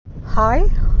Hi.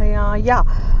 Yeah.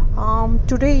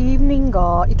 Today evening,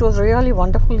 it was really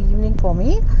wonderful evening for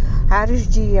me.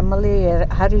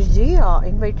 MLA Harris G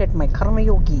invited my Karma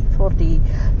Yogi for the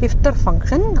Iftaar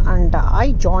function, and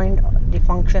I joined the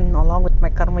function along with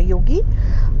my Karma Yogi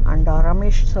and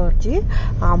Ramesh Sir Ji.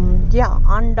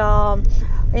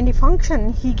 In the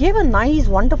function, he gave a nice,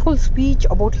 wonderful speech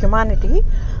about humanity.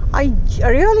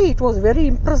 It was very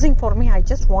impressive for me. I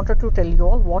just wanted to tell you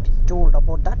all what he told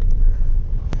about that.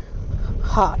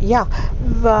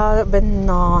 When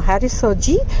Harris Sir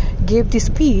Ji gave the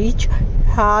speech,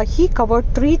 he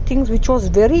covered three things which was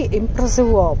very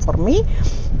impressive for me.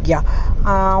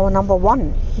 Number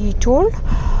one, he told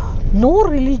no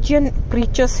religion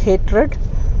preaches hatred.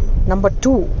 Number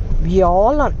two, we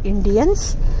all are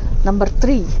Indians. Number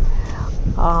three,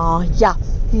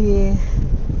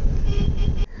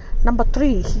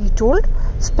 he told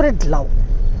spread love.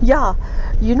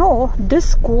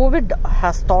 This COVID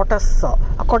has taught us,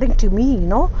 according to me,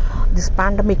 this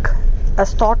pandemic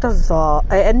has taught us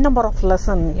a number of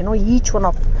lessons, each one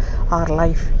of our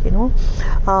life,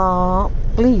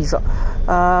 please,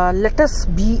 let us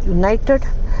be united,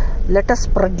 let us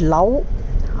spread love.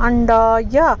 And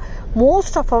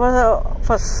most of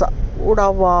us would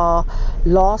have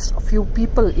lost a few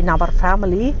people in our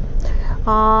family.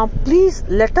 Please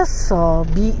let us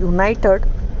be united.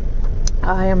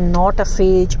 I am not a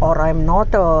sage, or I am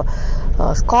not a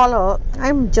scholar. I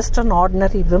am just an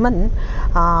ordinary woman.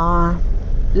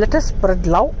 Let us spread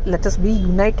love. Let us be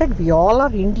united. We all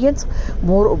are Indians.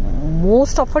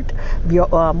 Most of it. We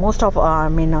all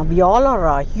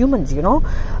are humans.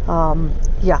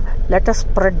 Let us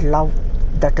spread love.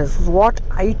 That is what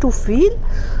I too feel.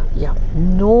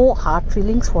 No hard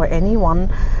feelings for anyone.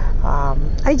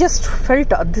 I just felt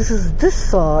this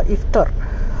Iftar.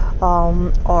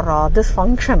 Or this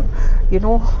function, it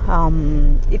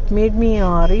made me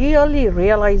really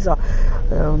realize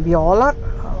we all are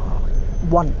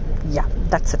one.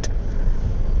 That's it.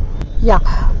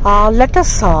 Let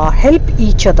us help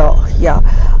each other.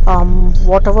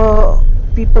 Whatever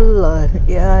people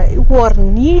who are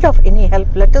in need of any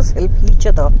help, let us help each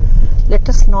other. Let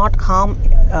us not harm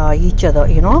each other.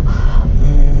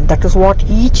 That is what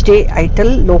each day I tell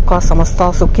Loka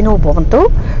Samasta Sukhino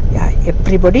Bhavantu.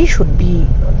 Everybody should be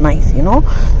nice,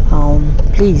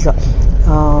 please.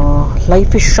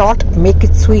 Life is short, make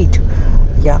it sweet.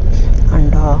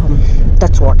 And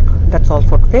that's all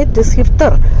for today. This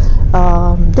Iftar,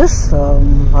 this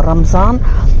Ramzan,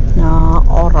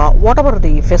 or whatever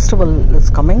the festival is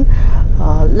coming,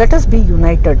 let us be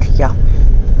united.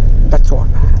 That's what.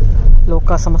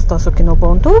 Loka Samasta Sukhino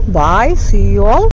Bhavantu. Bye. See you all.